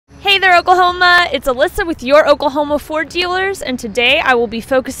there, Oklahoma! It's Alyssa with your Oklahoma Ford dealers, and today I will be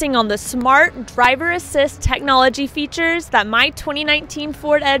focusing on the smart driver assist technology features that my 2019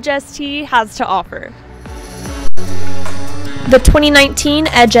 Ford Edge ST has to offer. The 2019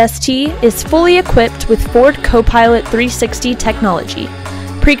 Edge ST is fully equipped with Ford Co-Pilot 360 technology.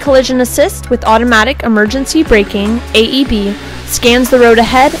 Pre-collision assist with automatic emergency braking, AEB, scans the road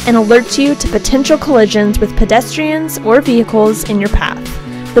ahead and alerts you to potential collisions with pedestrians or vehicles in your path.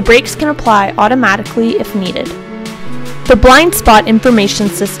 The brakes can apply automatically if needed. The blind spot information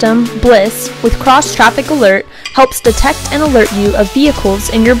system, BLISS, with cross-traffic alert helps detect and alert you of vehicles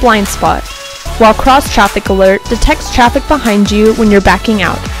in your blind spot, while cross-traffic alert detects traffic behind you when you're backing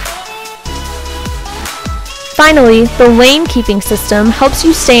out. Finally, the lane keeping system helps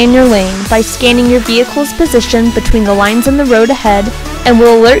you stay in your lane by scanning your vehicle's position between the lines in the road ahead and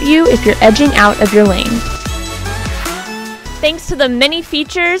will alert you if you're edging out of your lane. Thanks to the many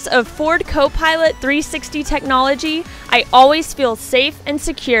features of Ford Co-Pilot 360 technology, I always feel safe and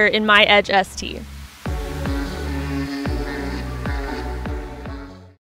secure in my Edge ST.